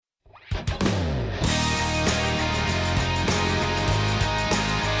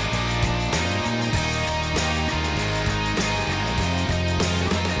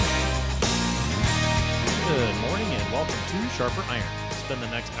Sharper Iron. Spend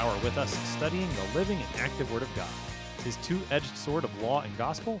the next hour with us studying the living and active Word of God, His two-edged sword of law and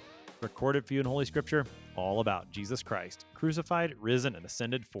gospel, recorded for you in Holy Scripture, all about Jesus Christ, crucified, risen, and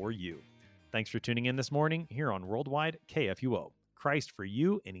ascended for you. Thanks for tuning in this morning here on Worldwide KFUO. Christ for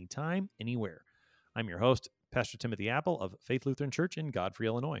you, anytime, anywhere. I'm your host, Pastor Timothy Appel of Faith Lutheran Church in Godfrey,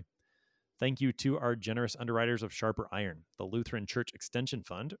 Illinois. Thank you to our generous underwriters of Sharper Iron, the Lutheran Church Extension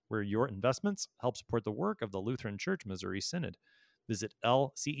Fund, where your investments help support the work of the Lutheran Church Missouri Synod. Visit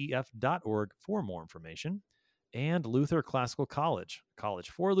lcef.org for more information. And Luther Classical College,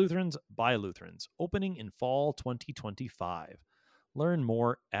 college for Lutherans by Lutherans, opening in fall 2025. Learn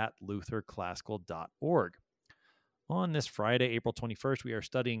more at lutherclassical.org. On this Friday, April 21st, we are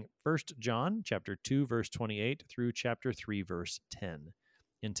studying 1 John chapter 2, verse 28 through chapter 3, verse 10.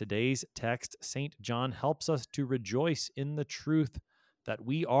 In today's text, St. John helps us to rejoice in the truth that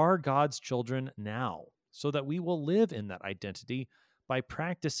we are God's children now, so that we will live in that identity by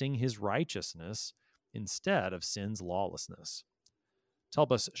practicing his righteousness instead of sin's lawlessness. To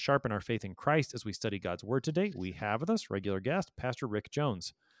help us sharpen our faith in Christ as we study God's Word today, we have with us regular guest, Pastor Rick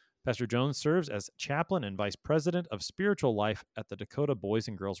Jones. Pastor Jones serves as chaplain and vice president of spiritual life at the Dakota Boys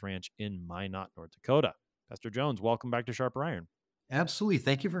and Girls Ranch in Minot, North Dakota. Pastor Jones, welcome back to Sharper Iron. Absolutely.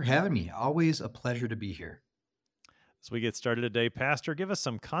 Thank you for having me. Always a pleasure to be here. As we get started today, Pastor, give us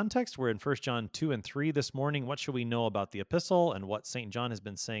some context. We're in 1 John 2 and 3 this morning. What should we know about the epistle and what St. John has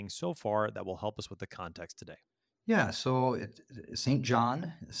been saying so far that will help us with the context today? Yeah, so St.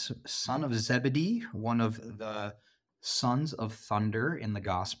 John, son of Zebedee, one of the sons of thunder in the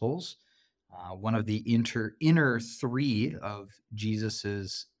Gospels, one of the inner three of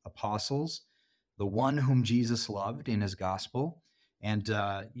Jesus's apostles, the one whom Jesus loved in his gospel. And,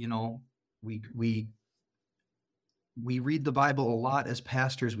 we read the Bible a lot as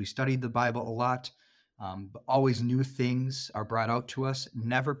pastors. We studied the Bible a lot. But always new things are brought out to us,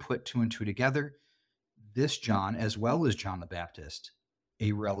 never put two and two together. This John, as well as John the Baptist,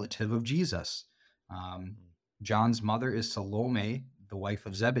 a relative of Jesus. John's mother is Salome, the wife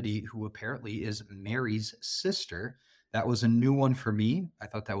of Zebedee, who apparently is Mary's sister. That was a new one for me. I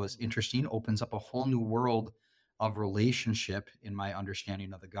thought that was interesting. Opens up a whole new world of relationship in my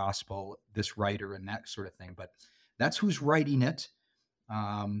understanding of the gospel, this writer and that sort of thing. But that's who's writing it.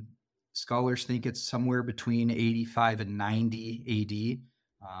 Scholars think it's somewhere between 85 and 90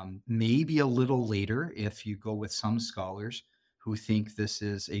 AD, maybe a little later if you go with some scholars who think this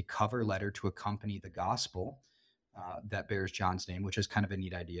is a cover letter to accompany the gospel that bears John's name, which is kind of a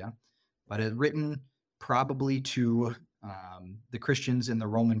neat idea. But it's written probably to the Christians in the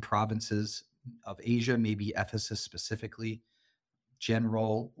Roman provinces of Asia, maybe Ephesus specifically,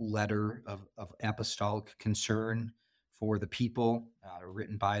 general letter of apostolic concern for the people,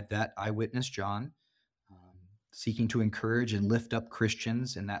 written by that eyewitness, John, seeking to encourage and lift up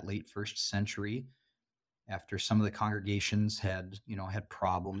Christians in that late first century after some of the congregations had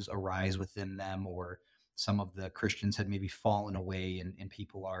problems arise within them, or some of the Christians had maybe fallen away, and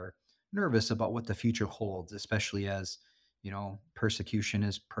people are nervous about what the future holds, especially as persecution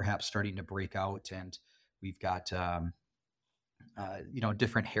is perhaps starting to break out, and we've got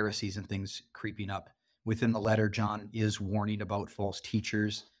different heresies and things creeping up. Within the letter, John is warning about false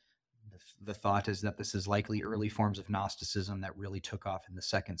teachers. The thought is that this is likely early forms of Gnosticism that really took off in the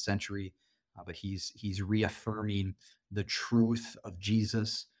 2nd century, but he's reaffirming the truth of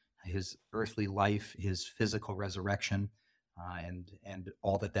Jesus, his earthly life, his physical resurrection, and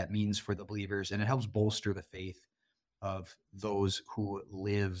all that means for the believers, and it helps bolster the faith of those who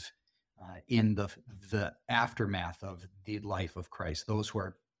live in the aftermath of the life of Christ, those who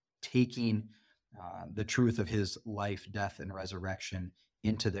are taking the truth of his life, death, and resurrection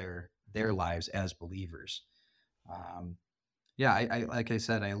into their lives as believers. I like I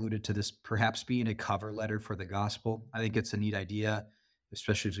said, I alluded to this perhaps being a cover letter for the gospel. I think it's a neat idea,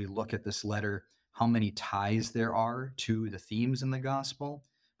 especially as we look at this letter, how many ties there are to the themes in the gospel,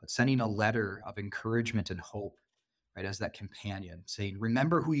 but sending a letter of encouragement and hope, right, as that companion, saying,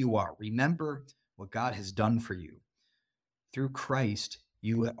 remember who you are. Remember what God has done for you. Through Christ,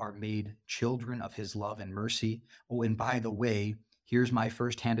 you are made children of his love and mercy. Oh, and by the way, here's my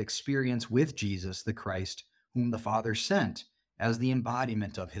firsthand experience with Jesus, the Christ, whom the Father sent as the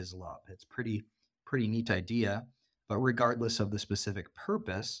embodiment of his love. It's pretty neat idea, but regardless of the specific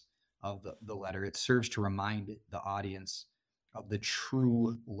purpose of the letter, it serves to remind the audience of the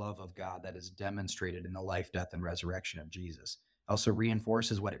true love of God that is demonstrated in the life, death, and resurrection of Jesus. It also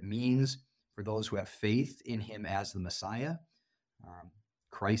reinforces what it means for those who have faith in him as the Messiah.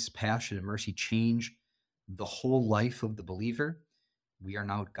 Christ's passion and mercy change the whole life of the believer. We are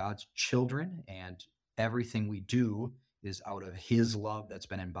now God's children, and everything we do is out of his love that's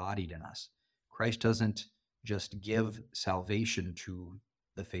been embodied in us. Christ doesn't just give salvation to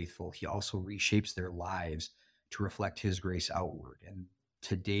the faithful, he also reshapes their lives to reflect his grace outward. And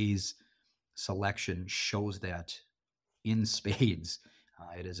today's selection shows that in spades.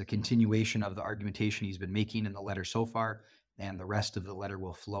 It is a continuation of the argumentation he's been making in the letter so far, and the rest of the letter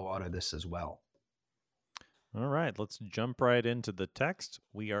will flow out of this as well. All right, let's jump right into the text.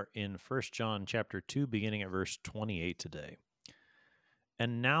 We are in 1 John chapter 2, beginning at verse 28 today.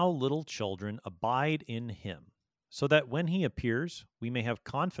 And now, little children, abide in him, so that when he appears, we may have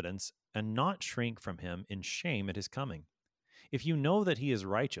confidence and not shrink from him in shame at his coming. If you know that he is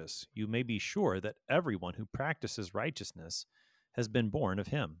righteous, you may be sure that everyone who practices righteousness has been born of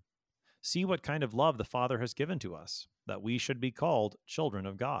him. See what kind of love the Father has given to us, that we should be called children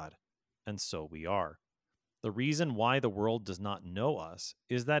of God. And so we are. The reason why the world does not know us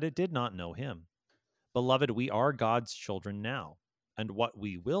is that it did not know him. Beloved, we are God's children now, and what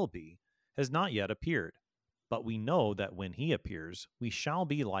we will be has not yet appeared. But we know that when he appears, we shall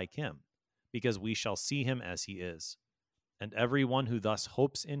be like him, because we shall see him as he is. And everyone who thus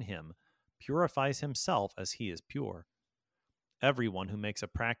hopes in him purifies himself as he is pure. Everyone who makes a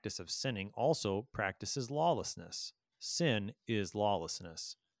practice of sinning also practices lawlessness. Sin is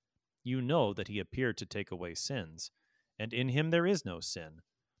lawlessness. You know that he appeared to take away sins, and in him there is no sin.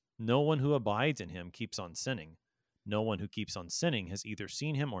 No one who abides in him keeps on sinning. No one who keeps on sinning has either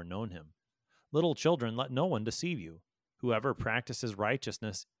seen him or known him. Little children, let no one deceive you. Whoever practices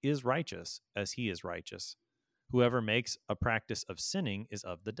righteousness is righteous, as he is righteous. Whoever makes a practice of sinning is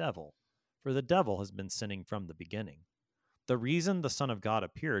of the devil, for the devil has been sinning from the beginning. The reason the Son of God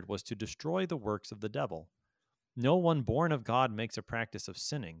appeared was to destroy the works of the devil. No one born of God makes a practice of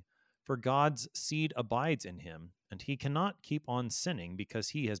sinning, for God's seed abides in him, and he cannot keep on sinning because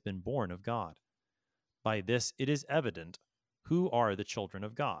he has been born of God. By this it is evident who are the children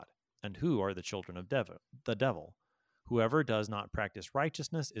of God, and who are the children of the devil. Whoever does not practice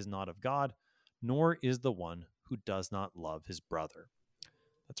righteousness is not of God, nor is the one who does not love his brother.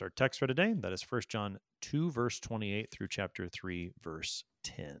 That's our text for today. That is 1 John 2, verse 28 through chapter 3, verse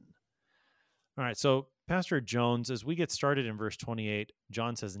 10. All right, so Pastor Jones, as we get started in verse 28,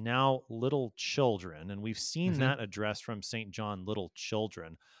 John says, now little children, and we've seen that addressed from St. John, little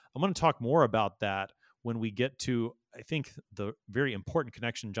children. I'm going to talk more about that when we get to, I think, the very important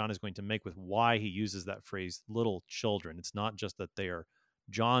connection John is going to make with why he uses that phrase, little children. It's not just that they are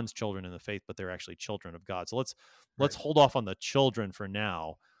John's children in the faith, but they're actually children of God. So let's hold off on the children for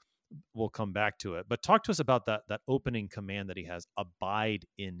now. We'll come back to it. But talk to us about that opening command that he has, abide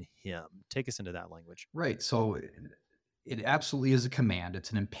in him. Take us into that language. Right. So it absolutely is a command.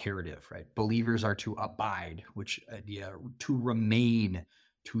 It's an imperative, right? Believers are to abide, which idea, to remain,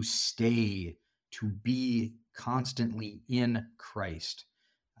 to stay, to be constantly in Christ.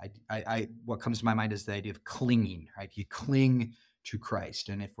 What comes to my mind is the idea of clinging, right? You cling to Christ.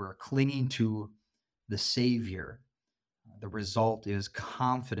 And if we're clinging to the Savior, the result is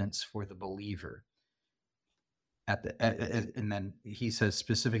confidence for the believer. And then he says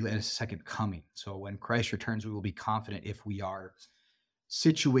specifically at his second coming. So when Christ returns, we will be confident if we are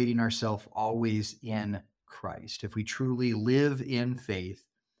situating ourselves always in Christ. If we truly live in faith,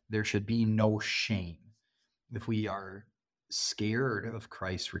 there should be no shame. If we are scared of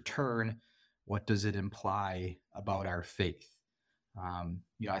Christ's return, what does it imply about our faith?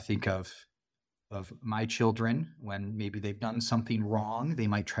 I think of my children when maybe they've done something wrong, they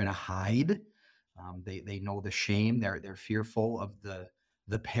might try to hide. They know the shame. They're fearful of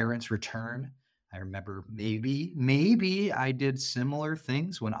the parents' return. I remember maybe I did similar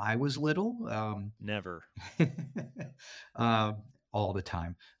things when I was little. Never. All the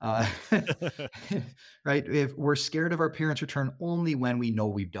time. Right? If we're scared of our parents' return only when we know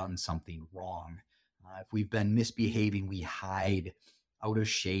we've done something wrong. If we've been misbehaving, we hide out of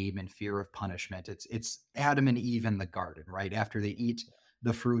shame and fear of punishment. It's Adam and Eve in the garden, right? After they eat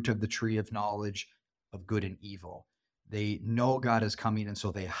the fruit of the tree of knowledge of good and evil. They know God is coming, and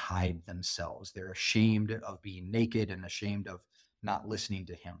so they hide themselves. They're ashamed of being naked and ashamed of not listening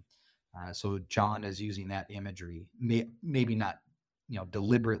to him. So John is using that imagery, maybe not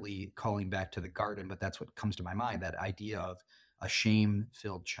deliberately calling back to the garden, but that's what comes to my mind, that idea of a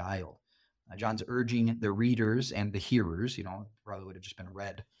shame-filled child. John's urging the readers and the hearers, probably would have just been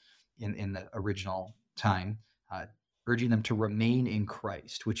read in the original time, urging them to remain in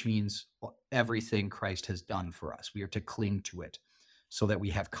Christ, which means everything Christ has done for us. We are to cling to it so that we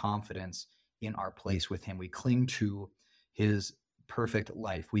have confidence in our place with him. We cling to his perfect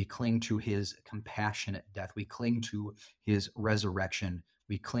life. We cling to his compassionate death. We cling to his resurrection.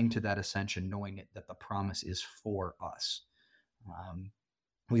 We cling to that ascension knowing that the promise is for us. Um,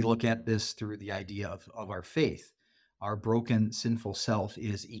 we look at this through the idea of our faith. Our broken, sinful self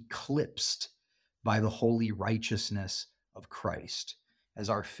is eclipsed by the holy righteousness of Christ. As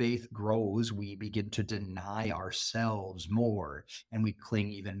our faith grows, we begin to deny ourselves more, and we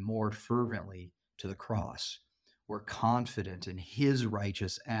cling even more fervently to the cross. We're confident in his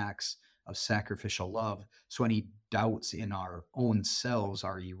righteous acts of sacrificial love, so any doubts in our own selves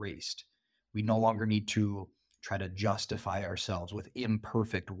are erased. We no longer need to try to justify ourselves with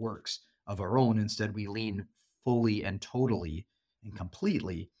imperfect works of our own. Instead, we lean fully and totally and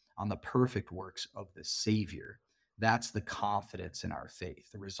completely on the perfect works of the Savior. That's the confidence in our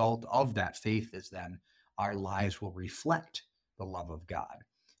faith. The result of that faith is then our lives will reflect the love of God.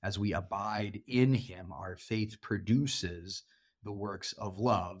 As we abide in him, our faith produces the works of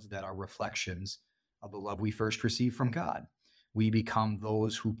love that are reflections of the love we first received from God. We become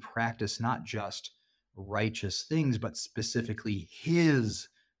those who practice not just righteous things, but specifically his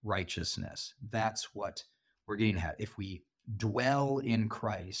righteousness. That's what we're getting at. If we dwell in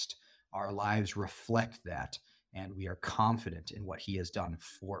Christ, our lives reflect that, and we are confident in what he has done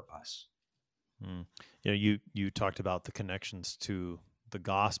for us. Mm. You talked about the connections to the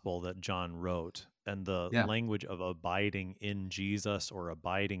gospel that John wrote, and the language of abiding in Jesus or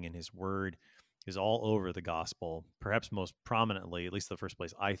abiding in his word is all over the gospel. Perhaps most prominently, at least the first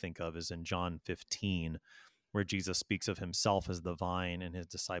place I think of, is in John 15, where Jesus speaks of himself as the vine and his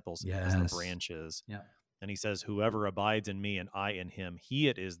disciples as the branches. Yeah. And he says, whoever abides in me and I in him, he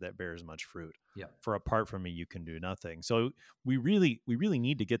it is that bears much fruit. Yeah. For apart from me, you can do nothing. So we really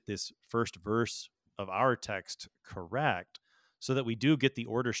need to get this first verse of our text correct so that we do get the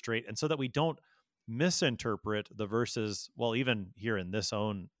order straight and so that we don't misinterpret the verses. Well, even here in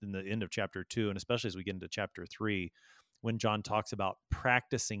the end of chapter 2, and especially as we get into chapter 3, when John talks about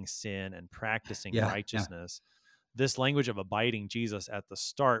practicing sin and practicing righteousness. This language of abiding Jesus at the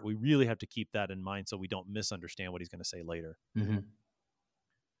start, we really have to keep that in mind so we don't misunderstand what he's going to say later. Mm-hmm.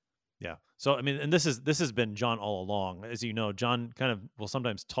 Yeah. So, I mean, and this has been John all along. As you know, John kind of will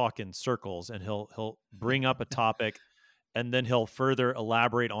sometimes talk in circles, and he'll bring up a topic and then he'll further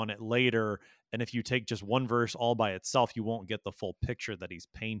elaborate on it later. And if you take just one verse all by itself, you won't get the full picture that he's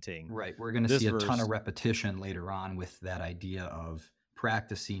painting. Right. We're going to see a ton of repetition later on with that idea of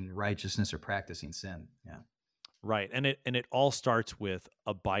practicing righteousness or practicing sin. Yeah. Right. And it all starts with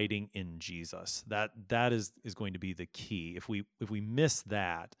abiding in Jesus. That is going to be the key. If we miss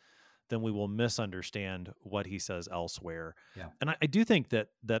that, then we will misunderstand what he says elsewhere. Yeah. And I do think that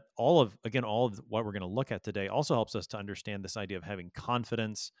all of what we're going to look at today also helps us to understand this idea of having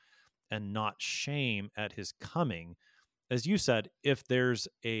confidence and not shame at his coming. As you said, if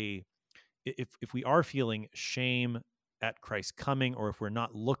we are feeling shame at Christ's coming, or if we're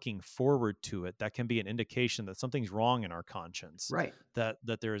not looking forward to it, that can be an indication that something's wrong in our conscience. Right. That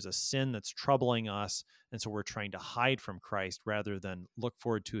there is a sin that's troubling us, and so we're trying to hide from Christ rather than look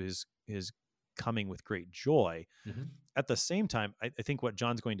forward to his coming with great joy. Mm-hmm. At the same time, I think what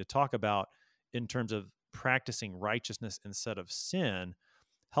John's going to talk about in terms of practicing righteousness instead of sin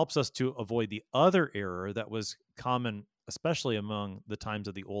helps us to avoid the other error that was common, especially among the times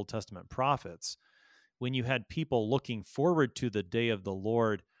of the Old Testament prophets, when you had people looking forward to the day of the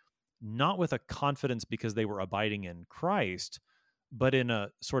Lord, not with a confidence because they were abiding in Christ, but in a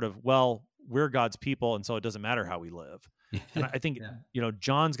sort of, well, we're God's people, and so it doesn't matter how we live. And I think,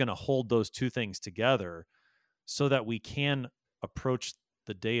 John's going to hold those two things together so that we can approach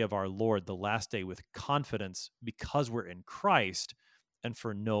the day of our Lord, the last day, with confidence because we're in Christ and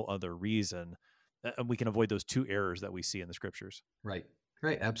for no other reason. And we can avoid those two errors that we see in the scriptures. Right.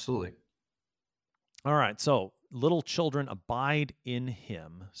 Absolutely. All right, so little children, abide in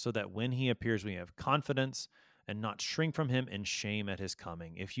him, so that when he appears, we have confidence and not shrink from him in shame at his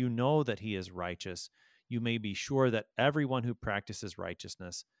coming. If you know that he is righteous, you may be sure that everyone who practices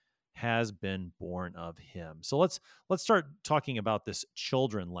righteousness has been born of him. So let's start talking about this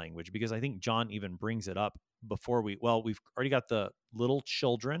children language, because I think John even brings it up before we've already got the little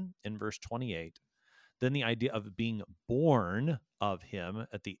children in verse 28, then the idea of being born of him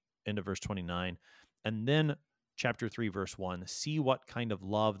at the end of verse 29. And then chapter 3, verse 1, see what kind of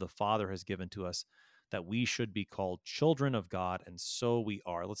love the Father has given to us, that we should be called children of God, and so we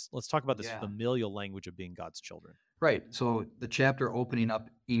are. Let's talk about this familial language of being God's children. Right. So the chapter opening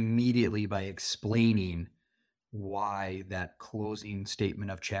up immediately by explaining why that closing statement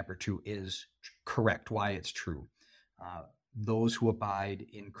of chapter 2 is correct, why it's true. Those who abide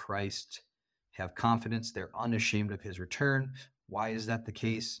in Christ have confidence. They're unashamed of his return. Why is that the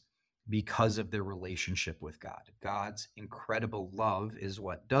case? because of their relationship with God. God's incredible love is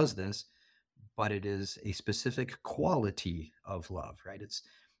what does this, but it is a specific quality of love, right?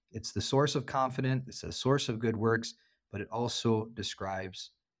 It's the source of confidence, it's the source of good works, but it also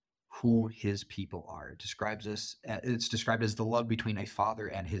describes who his people are. It describes us, it's described as the love between a father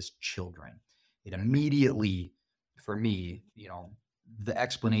and his children. It immediately, for me, the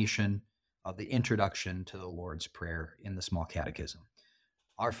explanation of the introduction to the Lord's Prayer in the Small Catechism.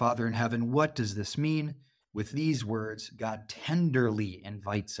 Our Father in heaven, what does this mean? With these words, God tenderly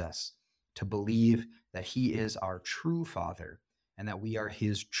invites us to believe that he is our true Father and that we are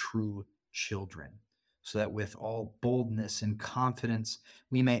his true children, so that with all boldness and confidence,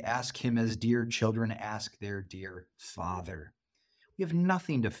 we may ask him as dear children ask their dear Father. We have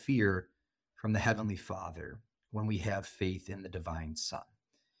nothing to fear from the Heavenly Father when we have faith in the divine Son.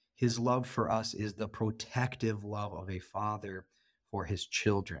 His love for us is the protective love of a father for his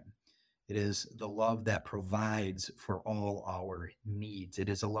children. It is the love that provides for all our needs. It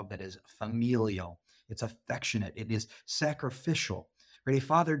is a love that is familial. It's affectionate. It is sacrificial. Right? A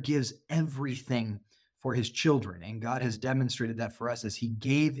father gives everything for his children, and God has demonstrated that for us as he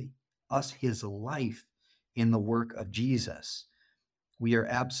gave us his life in the work of Jesus. We are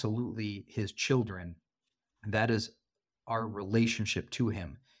absolutely his children. That is our relationship to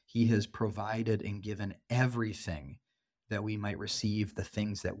him. He has provided and given everything that we might receive the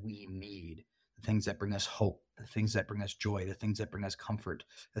things that we need, the things that bring us hope, the things that bring us joy, the things that bring us comfort,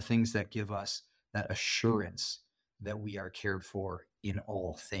 the things that give us that assurance that we are cared for in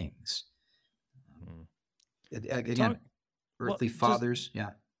all things. Mm. Again, earthly Just fathers, yeah.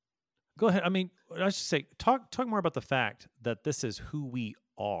 go ahead. I mean, I should say, talk more about the fact that this is who we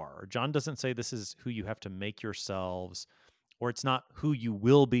are. John doesn't say this is who you have to make yourselves, or it's not who you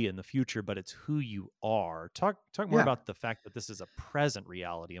will be in the future, but it's who you are. Talk more Yeah. about the fact that this is a present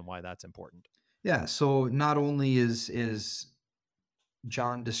reality and why that's important. Yeah. So not only is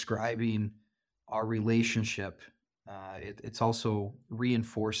John describing our relationship, it's also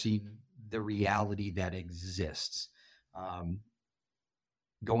reinforcing the reality that exists. Um,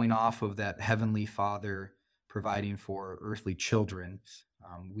 Going off of that heavenly father providing for earthly children,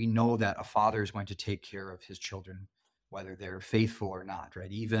 we know that a father is going to take care of his children, whether they're faithful or not,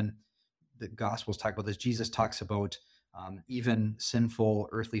 right? Even the Gospels talk about this. Jesus talks about even sinful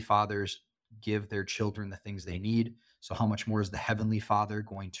earthly fathers give their children the things they need. So, how much more is the heavenly Father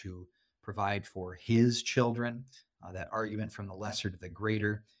going to provide for his children? That argument from the lesser to the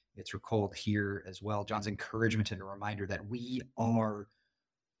greater. It's recalled here as well. John's encouragement and a reminder that we are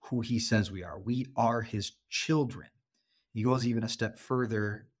who he says we are. We are his children. He goes even a step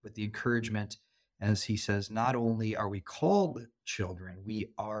further with the encouragement as he says, not only are we called children, we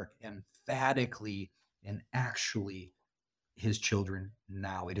are emphatically and actually his children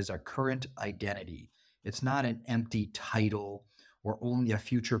now. It is our current identity. It's not an empty title or only a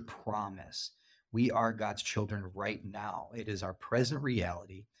future promise. We are God's children right now. It is our present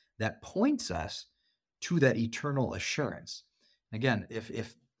reality that points us to that eternal assurance. Again,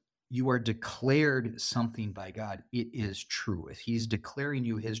 if you are declared something by God, it is true. If he's declaring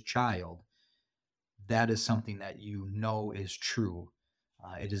you his child, that is something that you know is true.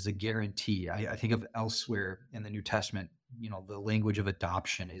 It is a guarantee. I think of elsewhere in the New Testament, the language of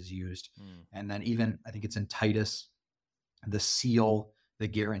adoption is used. And then even, I think it's in Titus, the seal, the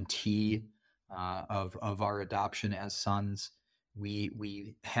guarantee of our adoption as sons.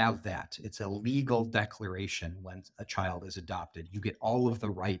 We have that. It's a legal declaration when a child is adopted. You get all of the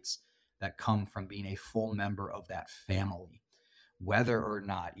rights that come from being a full member of that family. Whether or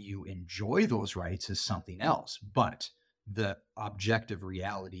not you enjoy those rights is something else, but the objective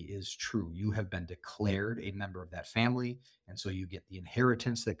reality is true. You have been declared a member of that family, and so you get the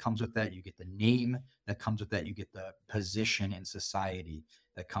inheritance that comes with that. You get the name that comes with that. You get the position in society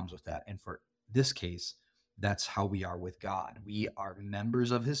that comes with that. And for this case, that's how we are with God. We are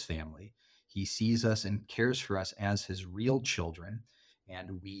members of his family. He sees us and cares for us as his real children,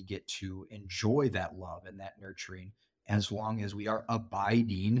 and we get to enjoy that love and that nurturing as long as we are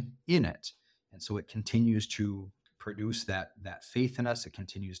abiding in it. And so it continues to produce that faith in us. It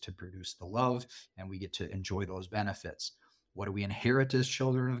continues to produce the love, and we get to enjoy those benefits. What do we inherit as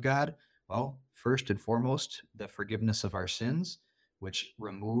children of God? Well, first and foremost, the forgiveness of our sins, which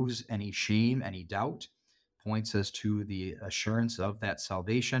removes any shame, any doubt, points us to the assurance of that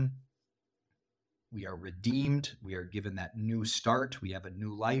salvation. We are redeemed. We are given that new start. We have a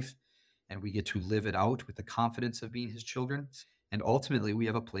new life, and we get to live it out with the confidence of being his children. And ultimately, we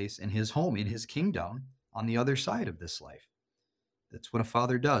have a place in his home, in his kingdom, on the other side of this life. That's what a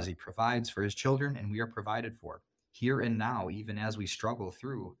father does. He provides for his children, and we are provided for here and now, even as we struggle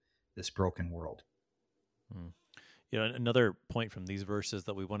through this broken world. Mm. Another point from these verses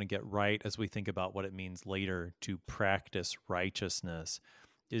that we want to get right as we think about what it means later to practice righteousness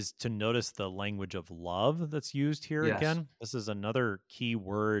is to notice the language of love that's used here Yes. again. This is another key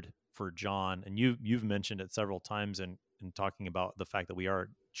word for John, and you've mentioned it several times in talking about the fact that we are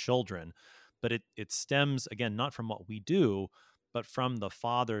children, but it stems again not from what we do, but from the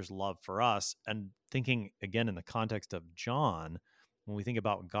Father's love for us. And thinking again in the context of John, when we think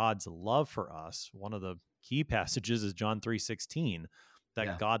about God's love for us, one of the key passages is John 3:16, that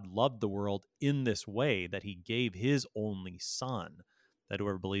Yeah. God loved the world in this way that he gave his only son, that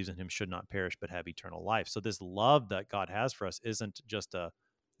whoever believes in him should not perish but have eternal life. So this love that God has for us isn't just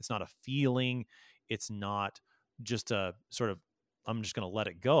it's not a feeling, it's not just a sort of I'm just going to let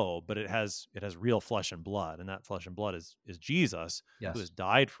it go, but it has real flesh and blood, and that flesh and blood is Jesus who Yes. has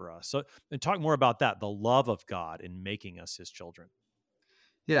died for us. So, and talk more about that, the love of God in making us his children.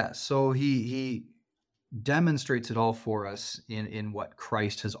 Yeah. So he demonstrates it all for us in what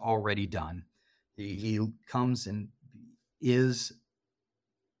Christ has already done. He comes and is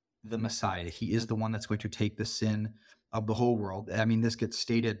the Messiah. He is the one that's going to take the sin of the whole world. I mean, this gets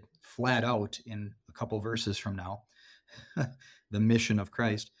stated flat out in a couple verses from now, the mission of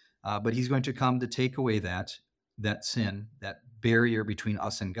Christ. But he's going to come to take away that sin, that barrier between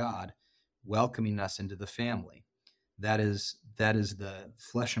us and God, welcoming us into the family. That is the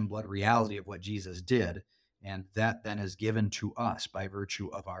flesh and blood reality of what Jesus did, and that then is given to us by virtue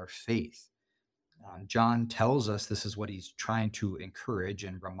of our faith. John tells us this is what he's trying to encourage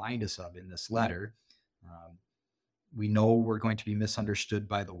and remind us of in this letter. Um, we know we're going to be misunderstood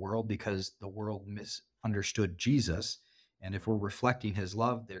by the world because the world misunderstood Jesus. And if we're reflecting his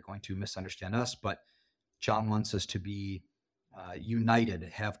love, they're going to misunderstand us. But John wants us to be united,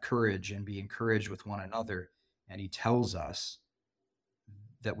 have courage, and be encouraged with one another. And he tells us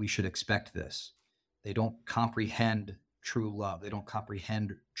that we should expect this. They don't comprehend true love, they don't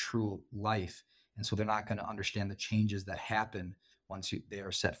comprehend true life. And so they're not going to understand the changes that happen once they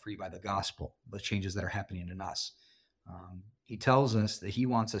are set free by the gospel, the changes that are happening in us. He tells us that he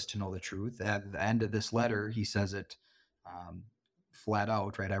wants us to know the truth. At the end of this letter, he says it um, flat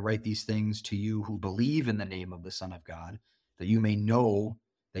out, right? I write these things to you who believe in the name of the Son of God, that you may know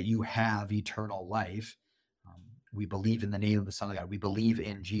that you have eternal life. Um, we believe in the name of the Son of God. We believe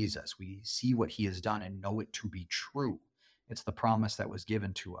in Jesus. We see what he has done and know it to be true. It's the promise that was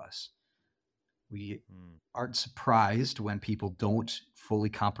given to us. We aren't surprised when people don't fully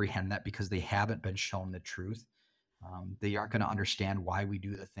comprehend that because they haven't been shown the truth. They aren't going to understand why we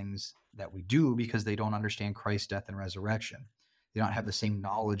do the things that we do because they don't understand Christ's death and resurrection. They don't have the same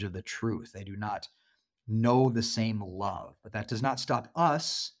knowledge of the truth. They do not know the same love. But that does not stop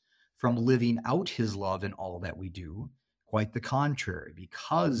us from living out his love in all that we do. Quite the contrary,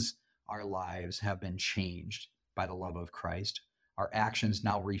 because our lives have been changed by the love of Christ, our actions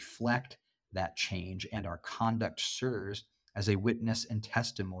now reflect that change, and our conduct serves as a witness and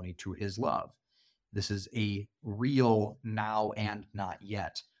testimony to his love. This is a real now and not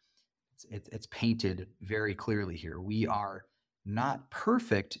yet. It's painted very clearly here. We are not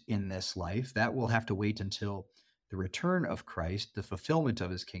perfect in this life. That will have to wait until the return of Christ, the fulfillment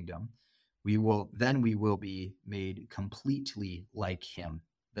of his kingdom. We will be made completely like him.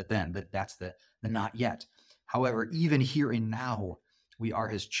 That's the not yet. However, even here and now, we are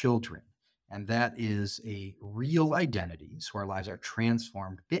his children. And that is a real identity. So our lives are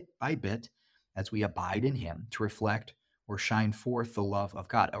transformed bit by bit as we abide in him to reflect or shine forth the love of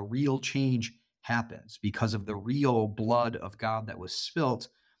God. A real change happens because of the real blood of God that was spilt.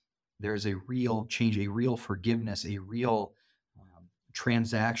 There's a real change, a real forgiveness, a real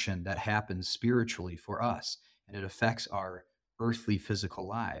transaction that happens spiritually for us, and it affects our earthly physical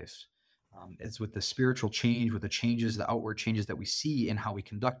lives. It's with the spiritual change, with the changes, the outward changes that we see in how we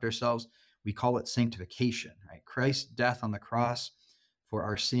conduct ourselves. We call it sanctification, right? Christ's death on the cross for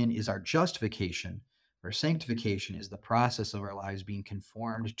our sin is our justification. Our sanctification is the process of our lives being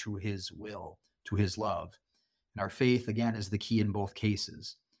conformed to his will, to his love. And our faith, again, is the key in both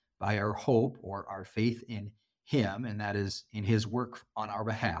cases. By our hope or our faith in him, and that is in his work on our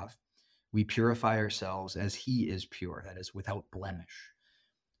behalf, we purify ourselves as he is pure, that is without blemish.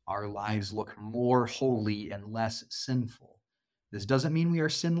 Our lives look more holy and less sinful. This doesn't mean we are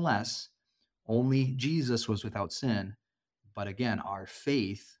sinless. Only Jesus was without sin. But again, our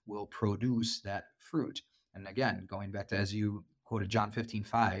faith will produce that fruit. And again, going back to, as you quoted John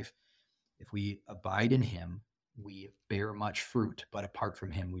 15:5, if we abide in him, we bear much fruit, but apart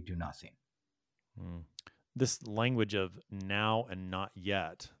from him, we do nothing. Mm. this language of now and not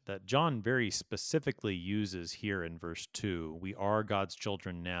yet that John very specifically uses here in verse 2. We are God's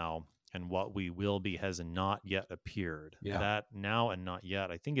children now, and what we will be has not yet appeared. Yeah. That now and not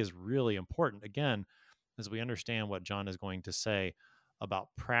yet, I think, is really important. Again, as we understand what John is going to say about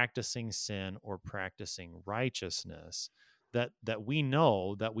practicing sin or practicing righteousness, that we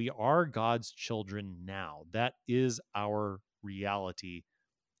know that we are God's children now. That is our reality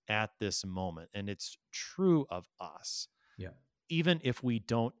at this moment. And it's true of us. Yeah. Even if we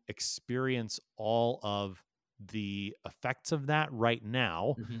don't experience all of the effects of that right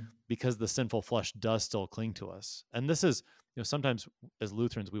now, Hmm. because the sinful flesh does still cling to us. And this is, sometimes as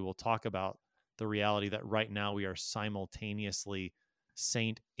Lutherans, we will talk about the reality that right now we are simultaneously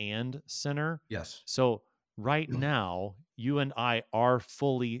saint and sinner. Yes. So right now, you and I are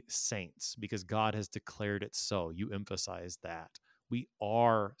fully saints because God has declared it so. You emphasize that. We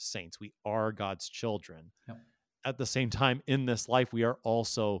are saints. We are God's children. Yep. At the same time, in this life, we are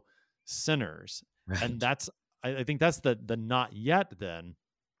also sinners. And Right. that's, I think that's the not yet then,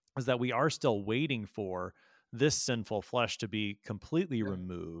 is that we are still waiting for this sinful flesh to be completely Yep.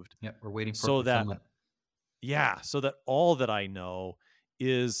 removed Yep. We're waiting for so that, fulfillment. so that all that I know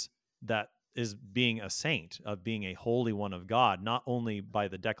is that is being a saint, of being a holy one of God, not only by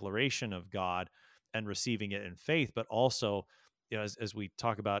the declaration of God and receiving it in faith, but also, as we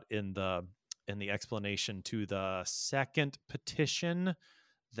talk about in the explanation to the second petition,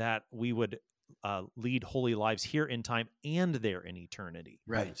 that we would lead holy lives here in time and there in eternity.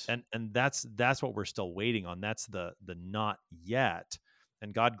 Right. And that's what we're still waiting on. That's the not yet.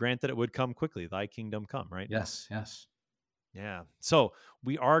 And God grant that it would come quickly. Thy kingdom come, right? Yes. Yes. Yeah. So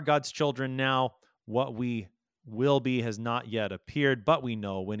we are God's children now. What we will be has not yet appeared, but we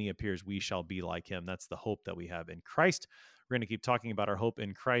know when he appears, we shall be like him. That's the hope that we have in Christ. We're going to keep talking about our hope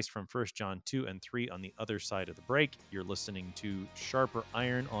in Christ from 1 John 2 and 3 on the other side of the break. You're listening to Sharper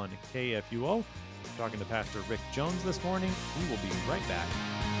Iron on KFUO. We're talking to Pastor Rick Jones this morning. We will be right back.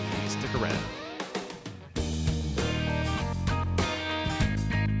 Please stick around.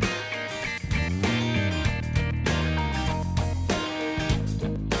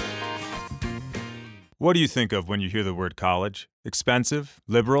 What do you think of when you hear the word college? Expensive?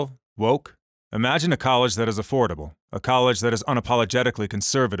 Liberal? Woke? Imagine a college that is affordable, a college that is unapologetically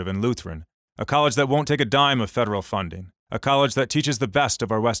conservative and Lutheran, a college that won't take a dime of federal funding, a college that teaches the best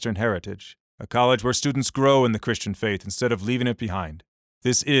of our Western heritage, a college where students grow in the Christian faith instead of leaving it behind.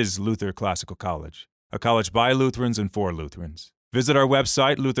 This is Luther Classical College, a college by Lutherans and for Lutherans. Visit our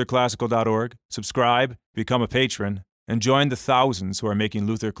website, lutherclassical.org, subscribe, become a patron, and join the thousands who are making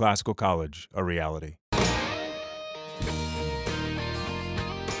Luther Classical College a reality.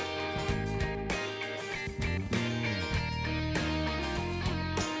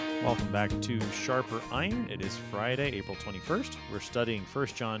 Welcome back to Sharper Iron. It is Friday, April 21st. We're studying 1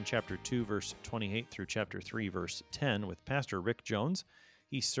 John chapter 2, verse 28 through chapter 3, verse 10 with Pastor Rick Jones.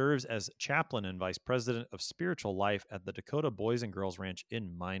 He serves as chaplain and vice president of spiritual life at the Dakota Boys and Girls Ranch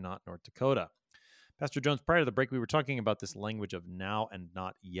in Minot, North Dakota. Pastor Jones, prior to the break, we were talking about this language of now and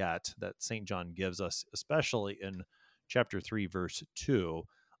not yet that St. John gives us, especially in chapter 3, verse 2.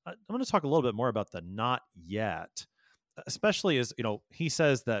 I'm going to talk a little bit more about the not yet, especially as, he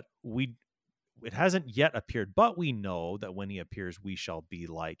says that it hasn't yet appeared, but we know that when he appears, we shall be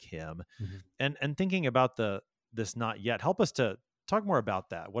like him. Mm-hmm. And thinking about this not yet, help us to talk more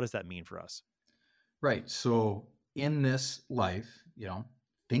about that. What does that mean for us? Right. So in this life,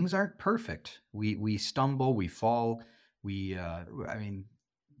 things aren't perfect. We stumble, we fall,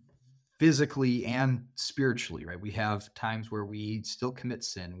 physically and spiritually, right? We have times where we still commit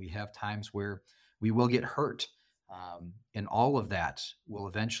sin. We have times where we will get hurt. And all of that will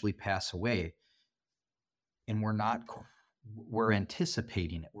eventually pass away. And we're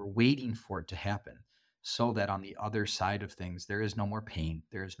anticipating it. We're waiting for it to happen so that on the other side of things, there is no more pain.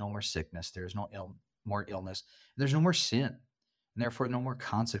 There is no more sickness. There is no more illness. There's no more sin. And therefore, no more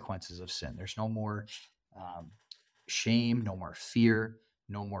consequences of sin. There's no more shame, no more fear,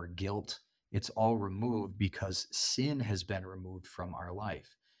 no more guilt. It's all removed because sin has been removed from our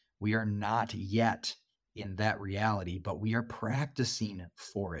life. We are not yet in that reality, but we are practicing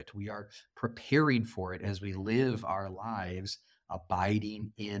for it. We are preparing for it as we live our lives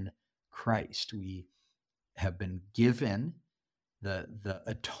abiding in Christ. We have been given the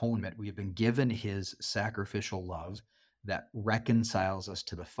atonement. We have been given his sacrificial love that reconciles us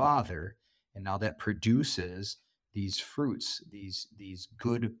to the Father. And now that produces these fruits, these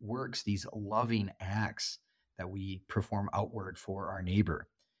good works, these loving acts that we perform outward for our neighbor.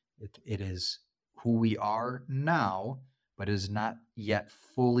 It is who we are now, but is not yet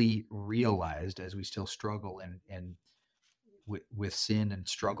fully realized as we still struggle and with sin and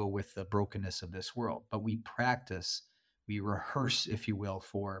struggle with the brokenness of this world. But we practice, we rehearse, if you will,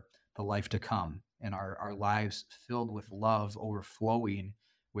 for the life to come, and our lives filled with love, overflowing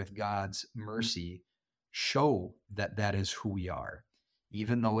with God's mercy, show that that is who we are.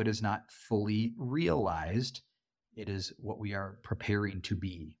 Even though it is not fully realized, it is what we are preparing to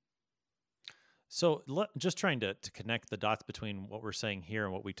be. So just trying to connect the dots between what we're saying here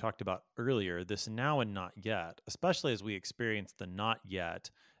and what we talked about earlier, this now and not yet, especially as we experience the not yet,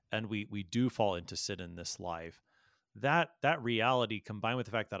 and we do fall into sin in this life, that reality combined with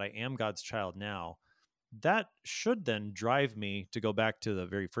the fact that I am God's child now, that should then drive me to go back to the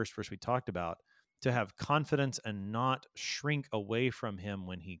very first verse we talked about, to have confidence and not shrink away from him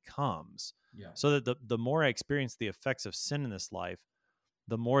when he comes. Yeah. So that the more I experience the effects of sin in this life,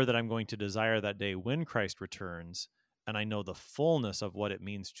 the more that I'm going to desire that day when Christ returns, and I know the fullness of what it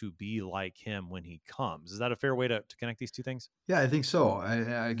means to be like him when he comes. Is that a fair way to connect these two things? Yeah, I think so.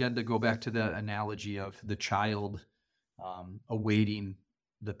 Again, to go back to the analogy of the child awaiting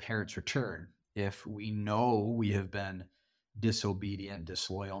the parent's return, if we know we have been disobedient,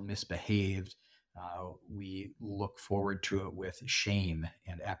 disloyal, misbehaved, we look forward to it with shame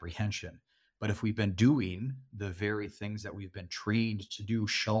and apprehension. But if we've been doing the very things that we've been trained to do,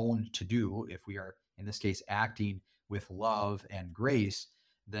 shown to do, if we are, in this case, acting with love and grace,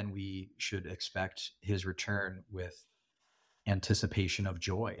 then we should expect his return with anticipation of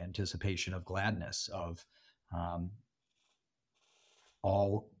joy, anticipation of gladness, of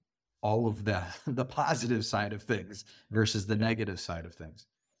all of the positive side of things versus the negative side of things.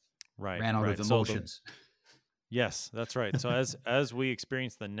 Right. Ran out right. of emotions. Yes, that's right. So as we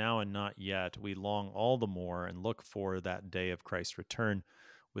experience the now and not yet, we long all the more and look for that day of Christ's return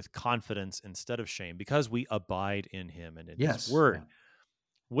with confidence instead of shame, because we abide in him and in Yes. his word, Yeah.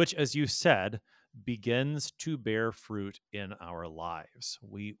 which, as you said, begins to bear fruit in our lives.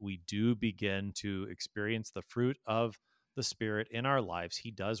 We do begin to experience the fruit of the Spirit in our lives.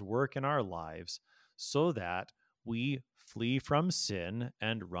 He does work in our lives so that we flee from sin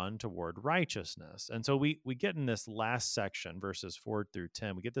and run toward righteousness. And so we get in this last section, verses 4 through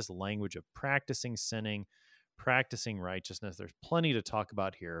 10, we get this language of practicing sinning, practicing righteousness. There's plenty to talk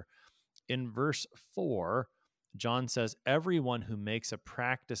about here. In verse 4, John says, everyone who makes a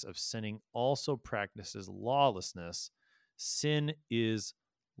practice of sinning also practices lawlessness. Sin is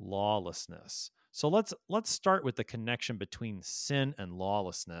lawlessness. So let's start with the connection between sin and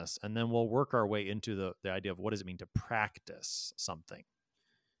lawlessness, and then we'll work our way into the idea of what does it mean to practice something.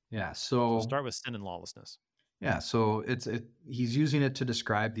 Yeah. So start with sin and lawlessness. Yeah. So he's using it to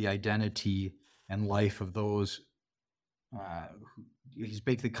describe the identity and life of those. He's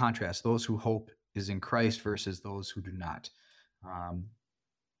making the contrast: those who hope is in Christ versus those who do not.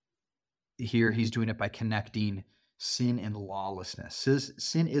 Here he's doing it by connecting sin and lawlessness.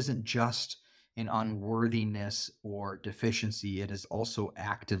 Sin isn't just an unworthiness or deficiency, it is also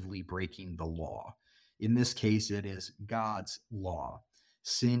actively breaking the law. In this case, it is God's law.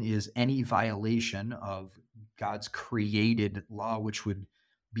 Sin is any violation of God's created law, which would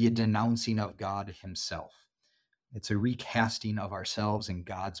be a denouncing of God himself. It's a recasting of ourselves in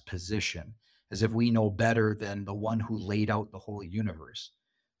God's position, as if we know better than the one who laid out the whole universe.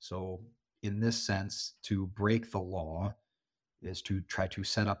 So in this sense, to break the law is to try to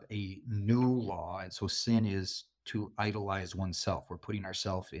set up a new law. And so sin is to idolize oneself. We're putting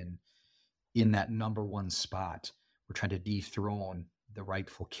ourselves in that number one spot. We're trying to dethrone the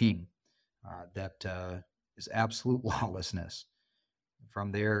rightful king. That is absolute lawlessness.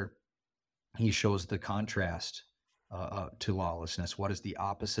 From there, he shows the contrast to lawlessness. What is the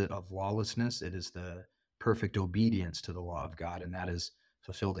opposite of lawlessness? It is the perfect obedience to the law of God, and that is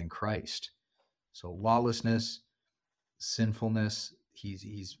fulfilled in Christ. So lawlessness, sinfulness,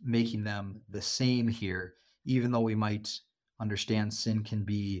 he's making them the same here, even though we might understand sin can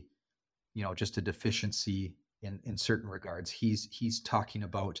be, just a deficiency in certain regards. He's talking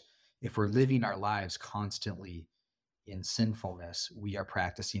about if we're living our lives constantly in sinfulness, we are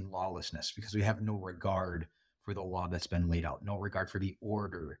practicing lawlessness because we have no regard for the law that's been laid out, no regard for the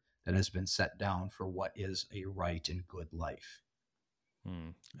order that has been set down for what is a right and good life.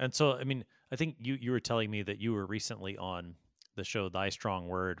 And so, I think you were telling me that you were recently on the show Thy Strong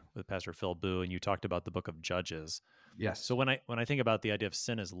Word with Pastor Phil Boo, and you talked about the book of Judges. Yes. So when I think about the idea of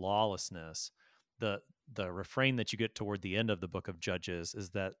sin as lawlessness, the refrain that you get toward the end of the book of Judges is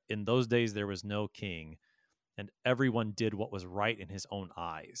that in those days there was no king, and everyone did what was right in his own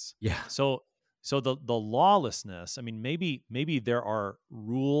eyes. Yeah. So So the lawlessness, I mean, maybe there are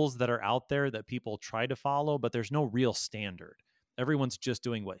rules that are out there that people try to follow, but there's no real standard. Everyone's just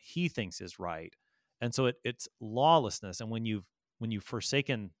doing what he thinks is right. And so it's lawlessness. And when you've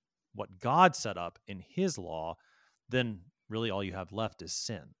forsaken what God set up in his law, then really all you have left is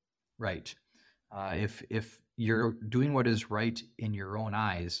sin. Right. If you're doing what is right in your own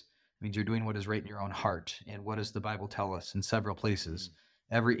eyes, it means you're doing what is right in your own heart. And what does the Bible tell us in several places?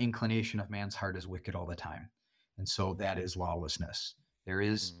 Every inclination of man's heart is wicked all the time. And so that is lawlessness. There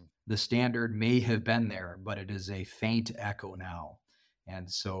is the standard may have been there, but it is a faint echo now.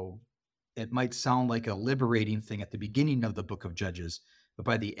 And so it might sound like a liberating thing at the beginning of the book of Judges, but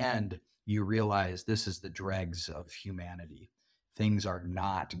by the end, you realize this is the dregs of humanity. Things are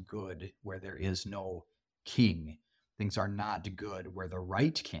not good where there is no king. Things are not good where the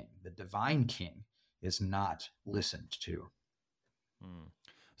right king, the divine king, is not listened to.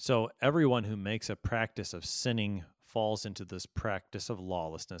 So everyone who makes a practice of sinning falls into this practice of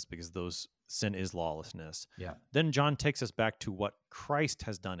lawlessness, because sin is lawlessness. Yeah. Then John takes us back to what Christ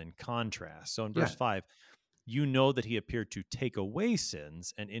has done in contrast. So in verse Yeah. 5, you know that he appeared to take away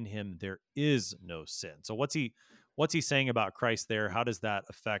sins, and in him there is no sin. So what's he saying about Christ there? How does that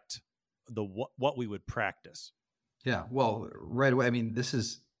affect what we would practice? Yeah. Well, right away, I mean,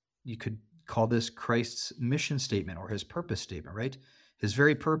 you could call this Christ's mission statement or his purpose statement, right? His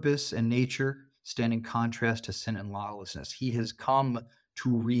very purpose and nature stand in contrast to sin and lawlessness. He has come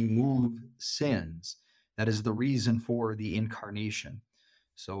to remove sins. That is the reason for the incarnation.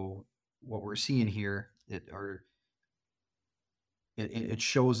 So what we're seeing here, it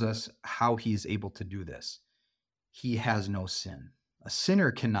shows us how he's able to do this. He has no sin. A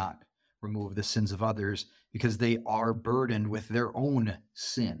sinner cannot remove the sins of others because they are burdened with their own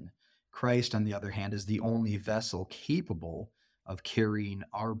sin. Christ, on the other hand, is the only vessel capable of carrying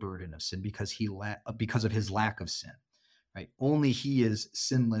our burden of sin because of his lack of sin. Right? Only he is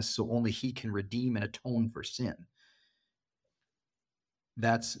sinless, so only he can redeem and atone for sin.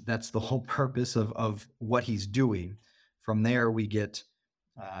 That's the whole purpose of what he's doing. From there, we get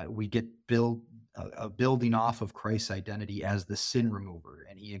building off of Christ's identity as the sin remover,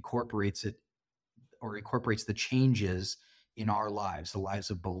 and he incorporates the changes in our lives, the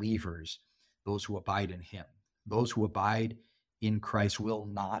lives of believers, those who abide in him. Those who abide in Christ will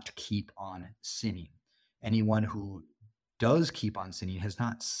not keep on sinning. Anyone who does keep on sinning has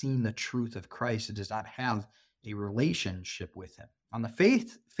not seen the truth of Christ. It does not have a relationship with him. On the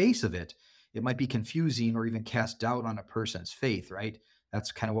face of it, it might be confusing or even cast doubt on a person's faith, right?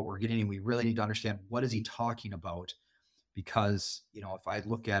 That's kind of what we're getting. We really need to understand, what is he talking about? Because, if I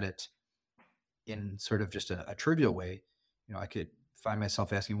look at it in sort of just a trivial way, I could find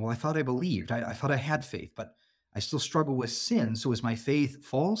myself asking, well, I thought I believed. I thought I had faith, but I still struggle with sin. So is my faith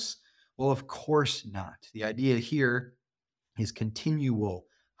false? Well, of course not. The idea here is continual,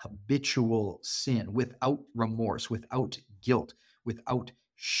 habitual sin without remorse, without guilt, without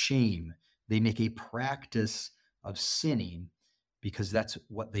shame. They make a practice of sinning because that's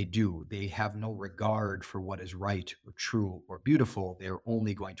what they do. They have no regard for what is right or true or beautiful. They are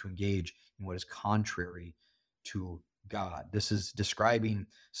only going to engage in what is contrary to God. This is describing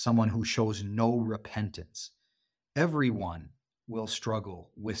someone who shows no repentance. Everyone will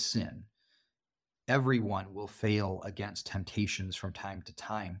struggle with sin. Everyone will fail against temptations from time to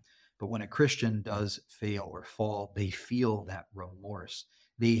time. But when a Christian does fail or fall, they feel that remorse.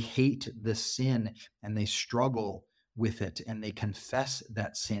 They hate the sin and they struggle with it, and they confess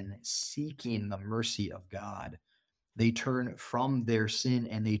that sin, seeking the mercy of God. They turn from their sin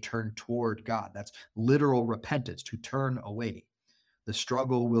and they turn toward God. That's literal repentance, to turn away. The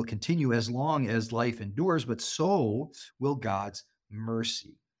struggle will continue as long as life endures, but so will God's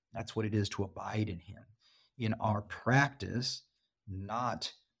mercy. That's what it is to abide in him. In our practice,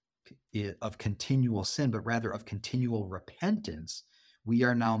 not of continual sin, but rather of continual repentance, we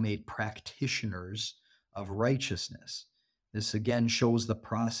are now made practitioners of righteousness. This again shows the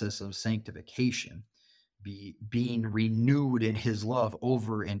process of sanctification, being renewed in his love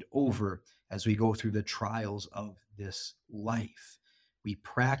over and over as we go through the trials of this life. We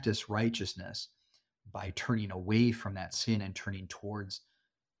practice righteousness by turning away from that sin and turning towards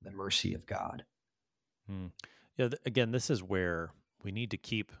the mercy of God. Yeah, again, this is where we need to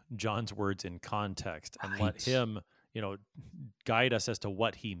keep John's words in context and let him, guide us as to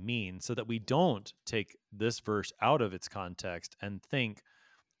what he means, so that we don't take this verse out of its context and think,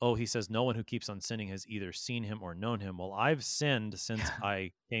 oh, he says no one who keeps on sinning has either seen him or known him. Well, I've sinned since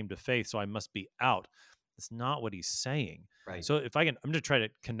I came to faith, so I must be out. That's not what he's saying. Right. So I'm going to try to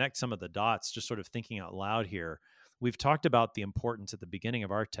connect some of the dots, just sort of thinking out loud here. we've talked about the importance at the beginning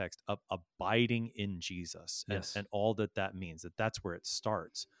of our text of abiding in Jesus Yes. and all that means, that's where it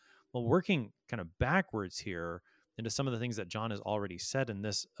starts. Well, working kind of backwards here into some of the things that John has already said in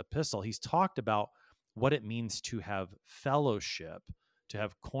this epistle, he's talked about what it means to have fellowship, to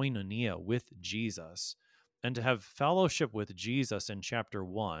have koinonia with Jesus. And to have fellowship with Jesus in chapter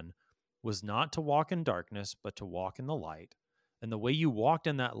 1 was not to walk in darkness, but to walk in the light. And the way you walked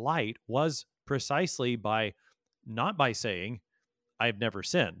in that light was precisely not by saying, I've never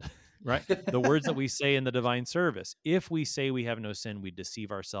sinned, right? The words that we say in the divine service. If we say we have no sin, we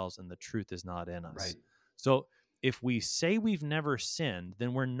deceive ourselves and the truth is not in us. Right. So if we say we've never sinned,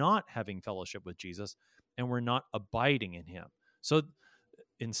 then we're not having fellowship with Jesus and we're not abiding in him. So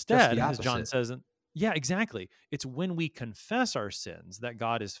instead, as John says, yeah, exactly. It's when we confess our sins that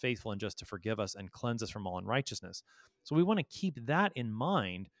God is faithful and just to forgive us and cleanse us from all unrighteousness. So we want to keep that in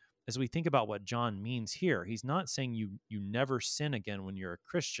mind as we think about what John means here. He's not saying you never sin again when you're a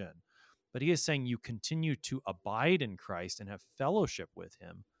Christian, but he is saying you continue to abide in Christ and have fellowship with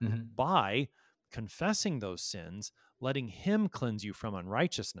him by confessing those sins, letting him cleanse you from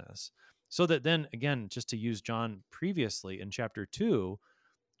unrighteousness. So that then, again, just to use John previously in chapter 2,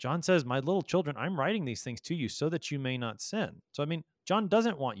 John says, my little children, I'm writing these things to you so that you may not sin. So, I mean, John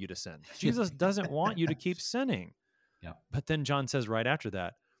doesn't want you to sin. Jesus doesn't want you to keep sinning. Yeah. But then John says right after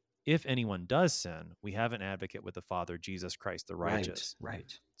that, if anyone does sin, we have an advocate with the Father, Jesus Christ, the righteous.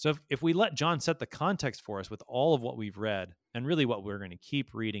 Right. So if we let John set the context for us with all of what we've read, and really what we're going to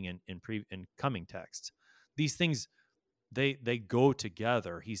keep reading in coming texts, these things, they go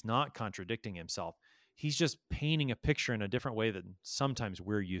together. He's not contradicting himself. He's just painting a picture in a different way than sometimes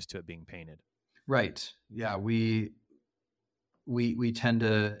we're used to it being painted. Right. Yeah, we tend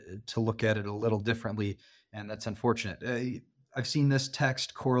to look at it a little differently, and that's unfortunate. I've seen this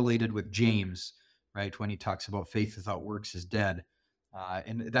text correlated with James, right, when he talks about faith without works is dead.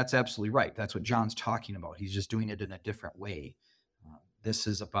 And that's absolutely right. That's what John's talking about. He's just doing it in a different way. This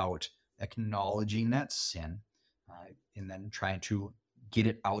is about acknowledging that sin and then trying to get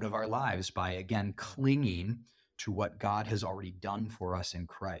it out of our lives by, again, clinging to what God has already done for us in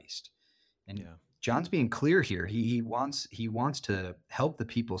Christ. And John's being clear here. He wants to help the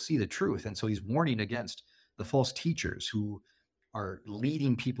people see the truth. And so he's warning against the false teachers who are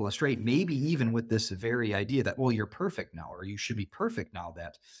leading people astray, maybe even with this very idea that, well, you're perfect now, or you should be perfect now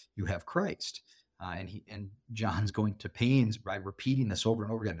that you have Christ. And John's going to pains by repeating this over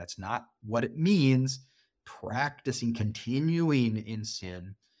and over again. That's not what it means. Practicing, continuing in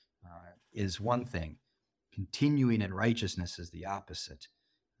sin is one thing. Continuing in righteousness is the opposite.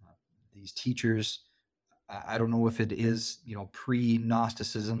 These teachers, I don't know if it is,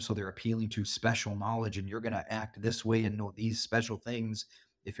 pre-Gnosticism, so they're appealing to special knowledge, and you're going to act this way and know these special things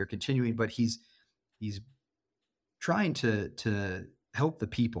if you're continuing. But he's trying to help the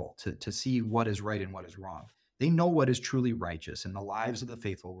people to see what is right and what is wrong. They know what is truly righteous, and the lives of the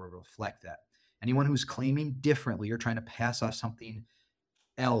faithful will reflect that. Anyone who's claiming differently or trying to pass off something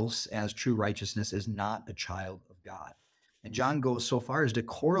else as true righteousness is not a child of God. And John goes so far as to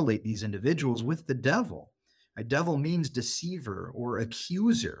correlate these individuals with the devil. A devil means deceiver or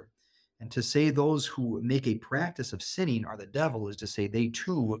accuser. And to say those who make a practice of sinning are the devil is to say they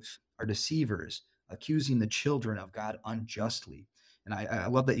too are deceivers, accusing the children of God unjustly. And I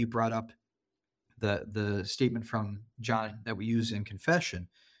love that you brought up the statement from John that we use in confession.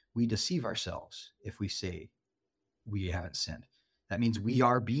 We deceive ourselves if we say we haven't sinned. That means we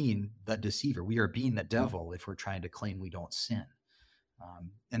are being the deceiver. We are being the devil if we're trying to claim we don't sin.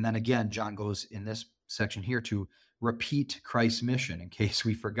 And then again, John goes in this section here to repeat Christ's mission in case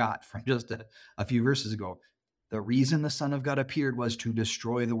we forgot from just a few verses ago. The reason the Son of God appeared was to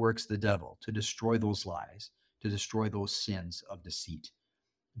destroy the works of the devil, to destroy those lies, to destroy those sins of deceit.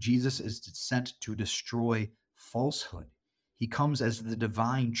 Jesus is sent to destroy falsehood. He comes as the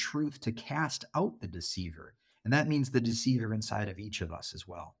divine truth to cast out the deceiver. And that means the deceiver inside of each of us as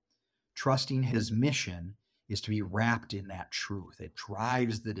well. Trusting his mission is to be wrapped in that truth. It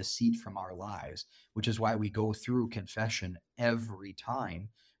drives the deceit from our lives, which is why we go through confession every time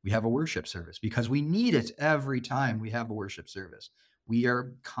we have a worship service, because we need it every time we have a worship service. We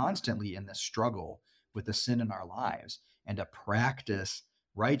are constantly in this struggle with the sin in our lives, and to practice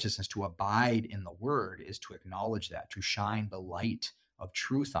righteousness, to abide in the word, is to acknowledge that, to shine the light of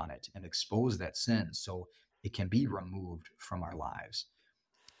truth on it and expose that sin so it can be removed from our lives.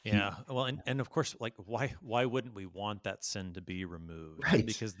 Yeah. Well, and of course, like why wouldn't we want that sin to be removed? Right.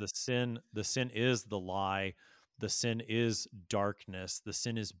 Because the sin is the lie, the sin is darkness, the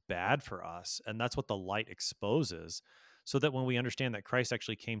sin is bad for us, and that's what the light exposes. So that when we understand that Christ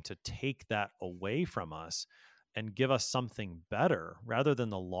actually came to take that away from us, and give us something better rather than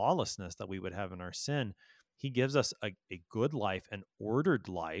the lawlessness that we would have in our sin. He gives us a good life, an ordered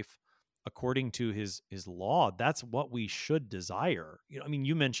life according to his law. That's what we should desire. I mean,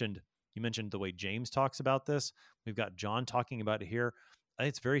 you mentioned the way James talks about this. We've got John talking about it here.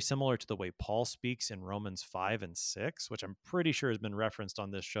 It's very similar to the way Paul speaks in Romans 5 and 6, which I'm pretty sure has been referenced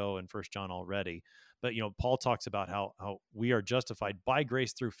on this show in 1 John already. But, Paul talks about how we are justified by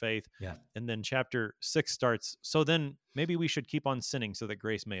grace through faith. Yeah. And then chapter 6 starts, so then maybe we should keep on sinning so that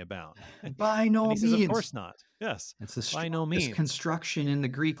grace may abound. By no And he means. says, of course not. Yes. It's the by no strongest means. construction in the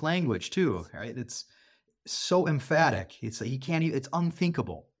Greek language too, right? It's so emphatic. It's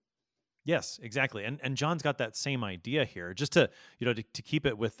unthinkable. Yes, exactly. And John's got that same idea here. Just to keep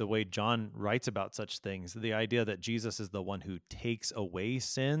it with the way John writes about such things, the idea that Jesus is the one who takes away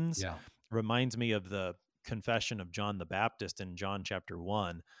sins reminds me of the confession of John the Baptist in John chapter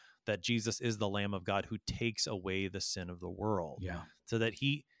 1, that Jesus is the Lamb of God who takes away the sin of the world. Yeah. So that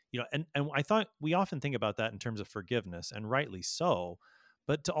he, and I thought we often think about that in terms of forgiveness, and rightly so,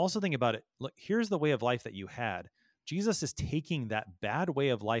 but to also think about it, look, here's the way of life that you had. Jesus is taking that bad way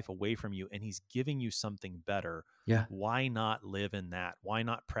of life away from you, and he's giving you something better. Yeah. Why not live in that? Why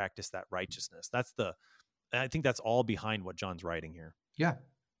not practice that righteousness? I think that's all behind what John's writing here. Yeah.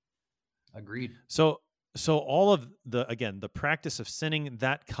 Agreed. So all of the practice of sinning,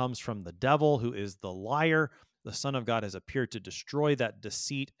 that comes from the devil, who is the liar. The Son of God has appeared to destroy that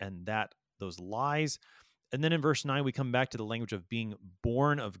deceit and those lies. And then in verse 9, we come back to the language of being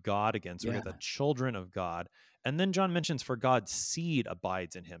born of God again. So we're the children of God. And then John mentions, for God's seed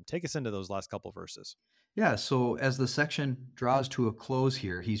abides in him. Take us into those last couple verses. Yeah, so as the section draws to a close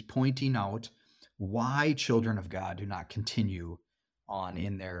here, he's pointing out why children of God do not continue on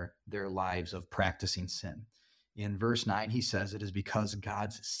in their lives of practicing sin. In verse 9, he says it is because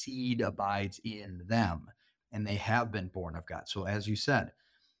God's seed abides in them, and they have been born of God. So as you said,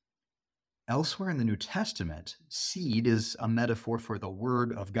 elsewhere in the New Testament, seed is a metaphor for the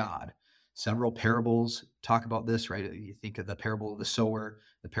word of God. Several parables talk about this, right? You think of the parable of the sower,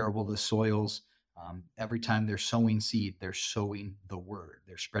 the parable of the soils. Every time they're sowing seed, they're sowing the word.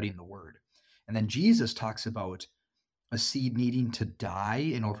 They're spreading the word. And then Jesus talks about a seed needing to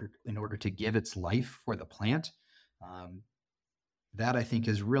die in order to give its life for the plant. That I think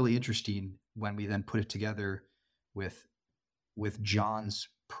is really interesting when we then put it together with John's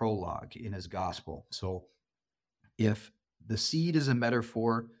prologue in his gospel. So if the seed is a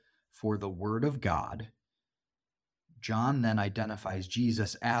metaphor for the word of God, John then identifies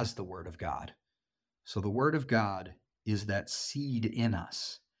Jesus as the word of God. So the word of God is that seed in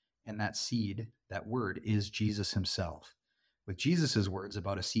us, and that seed, that word, is Jesus himself. With Jesus's words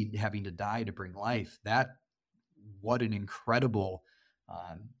about a seed having to die to bring life, what an incredible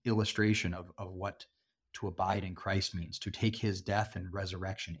illustration of what to abide in Christ means, to take his death and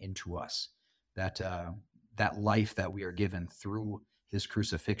resurrection into us. That life that we are given through his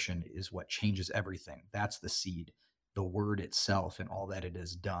crucifixion is what changes everything. That's the seed, the word itself, and all that it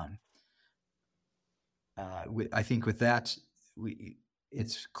has done. I think with that,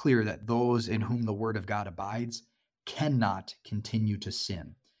 it's clear that those in whom the word of God abides cannot continue to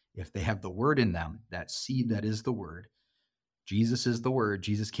sin. If they have the word in them, that seed that is the word, Jesus is the word.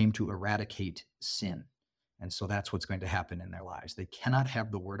 Jesus came to eradicate sin. And so that's what's going to happen in their lives. They cannot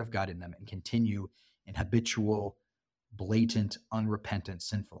have the word of God in them and continue in habitual, blatant, unrepentant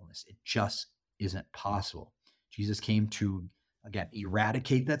sinfulness. It just isn't possible. Jesus came to, again,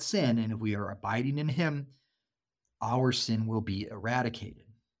 eradicate that sin. And if we are abiding in him, our sin will be eradicated.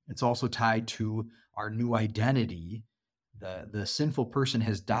 It's also tied to our new identity. The sinful person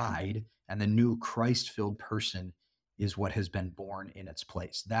has died, and the new Christ-filled person is what has been born in its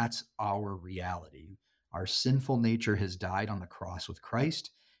place. That's our reality. Our sinful nature has died on the cross with Christ,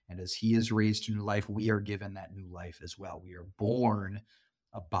 and as he is raised to new life, we are given that new life as well. We are born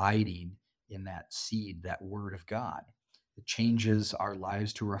abiding in that seed, that word of God. It changes our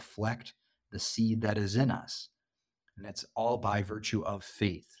lives to reflect the seed that is in us. And it's all by virtue of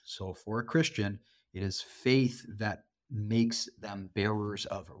faith. So for a Christian, it is faith that makes them bearers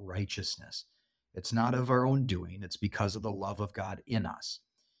of righteousness. It's not of our own doing. It's because of the love of God in us.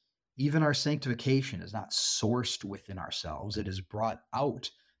 Even our sanctification is not sourced within ourselves. It is brought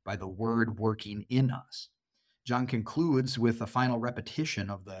out by the word working in us. John concludes with a final repetition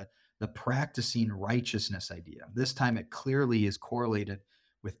of the practicing righteousness idea. This time it clearly is correlated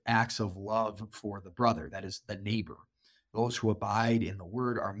with acts of love for the brother, that is, the neighbor. Those who abide in the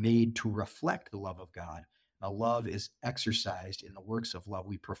word are made to reflect the love of God. The love is exercised in the works of love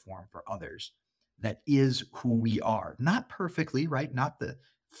we perform for others. That is who we are. Not perfectly, right? Not the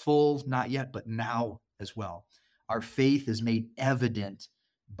full, not yet, but now as well. Our faith is made evident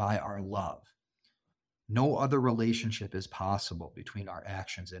by our love. No other relationship is possible between our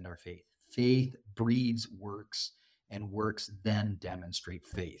actions and our faith. Faith breeds works, and works then demonstrate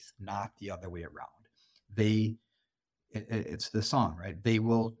faith, not the other way around. It's the song, right? They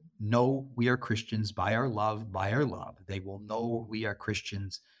will know we are Christians by our love, by our love. They will know we are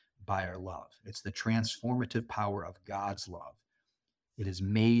Christians by our love. It's the transformative power of God's love. It has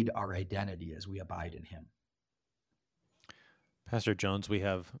made our identity as we abide in him. Pastor Jones, we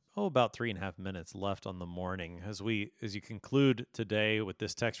have about 3.5 minutes left on the morning. As you conclude today with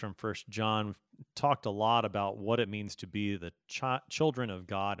this text from 1 John, we've talked a lot about what it means to be the children of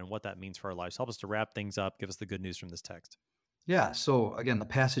God and what that means for our lives. Help us to wrap things up. Give us the good news from this text. Yeah, so again, the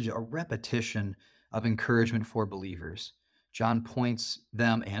passage, a repetition of encouragement for believers. John points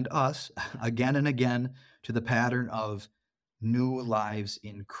them and us again and again to the pattern of new lives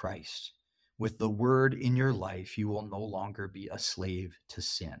in Christ. With the word in your life, you will no longer be a slave to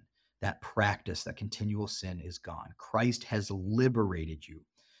sin. That practice, that continual sin is gone. Christ has liberated you.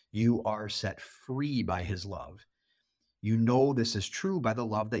 You are set free by his love. You know this is true by the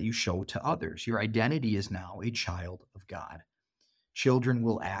love that you show to others. Your identity is now a child of God. Children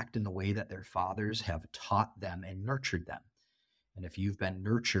will act in the way that their fathers have taught them and nurtured them. And if you've been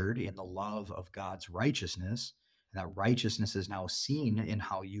nurtured in the love of God's righteousness, and that righteousness is now seen in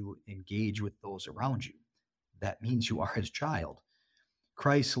how you engage with those around you, that means you are his child.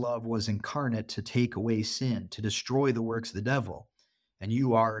 Christ's love was incarnate to take away sin, to destroy the works of the devil, and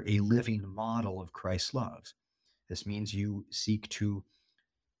you are a living model of Christ's love. This means you seek to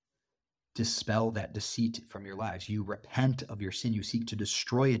dispel that deceit from your lives. You repent of your sin. You seek to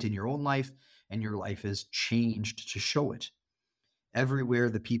destroy it in your own life, and your life is changed to show it. Everywhere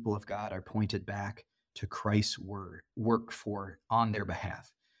the people of God are pointed back to Christ's work on their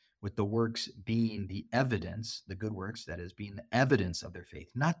behalf, with the works being the evidence, the good works, that is, being the evidence of their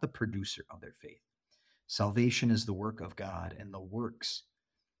faith, not the producer of their faith. Salvation is the work of God, and the works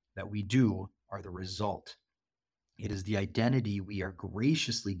that we do are the result. It is the identity we are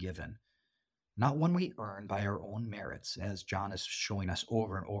graciously given, not one we earn by our own merits, as John is showing us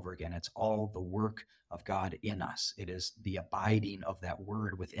over and over again. It's all the work of God in us. It is the abiding of that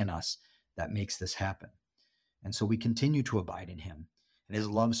word within us that makes this happen. And so we continue to abide in him. And his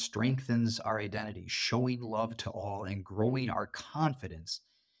love strengthens our identity, showing love to all and growing our confidence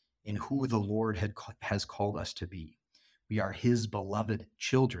in who the Lord has called us to be. We are his beloved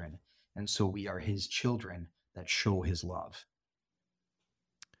children, and so we are his children that show his love.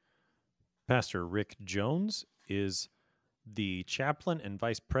 Pastor Rick Jones is the chaplain and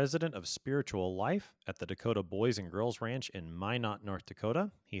vice president of spiritual life at the Dakota Boys and Girls Ranch in Minot, North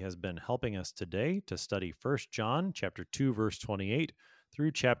Dakota. He has been helping us today to study 1 John chapter 2, verse 28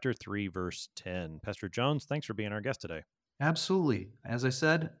 through chapter 3, verse 10. Pastor Jones, thanks for being our guest today. Absolutely. As I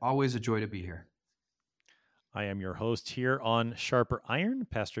said, always a joy to be here. I am your host here on Sharper Iron,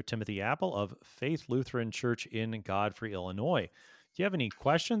 Pastor Timothy Appel of Faith Lutheran Church in Godfrey, Illinois. If you have any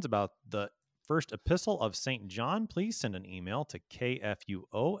questions about the first epistle of St. John, please send an email to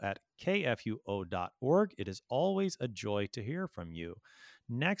kfuo@kfuo.org. It is always a joy to hear from you.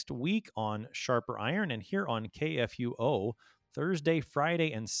 Next week on Sharper Iron and here on KFUO, Thursday,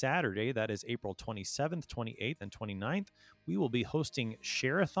 Friday, and Saturday, that is April 27th, 28th, and 29th, we will be hosting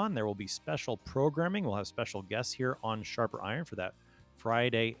Share-a-thon. There will be special programming. We'll have special guests here on Sharper Iron for that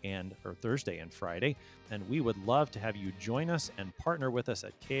Thursday and Friday. And we would love to have you join us and partner with us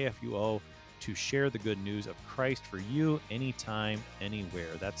at KFUO to share the good news of Christ for you anytime,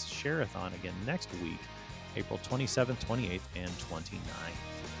 anywhere. That's Share-a-thon again next week, April 27th, 28th, and 29th.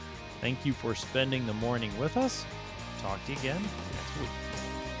 Thank you for spending the morning with us. Talk to you again next week.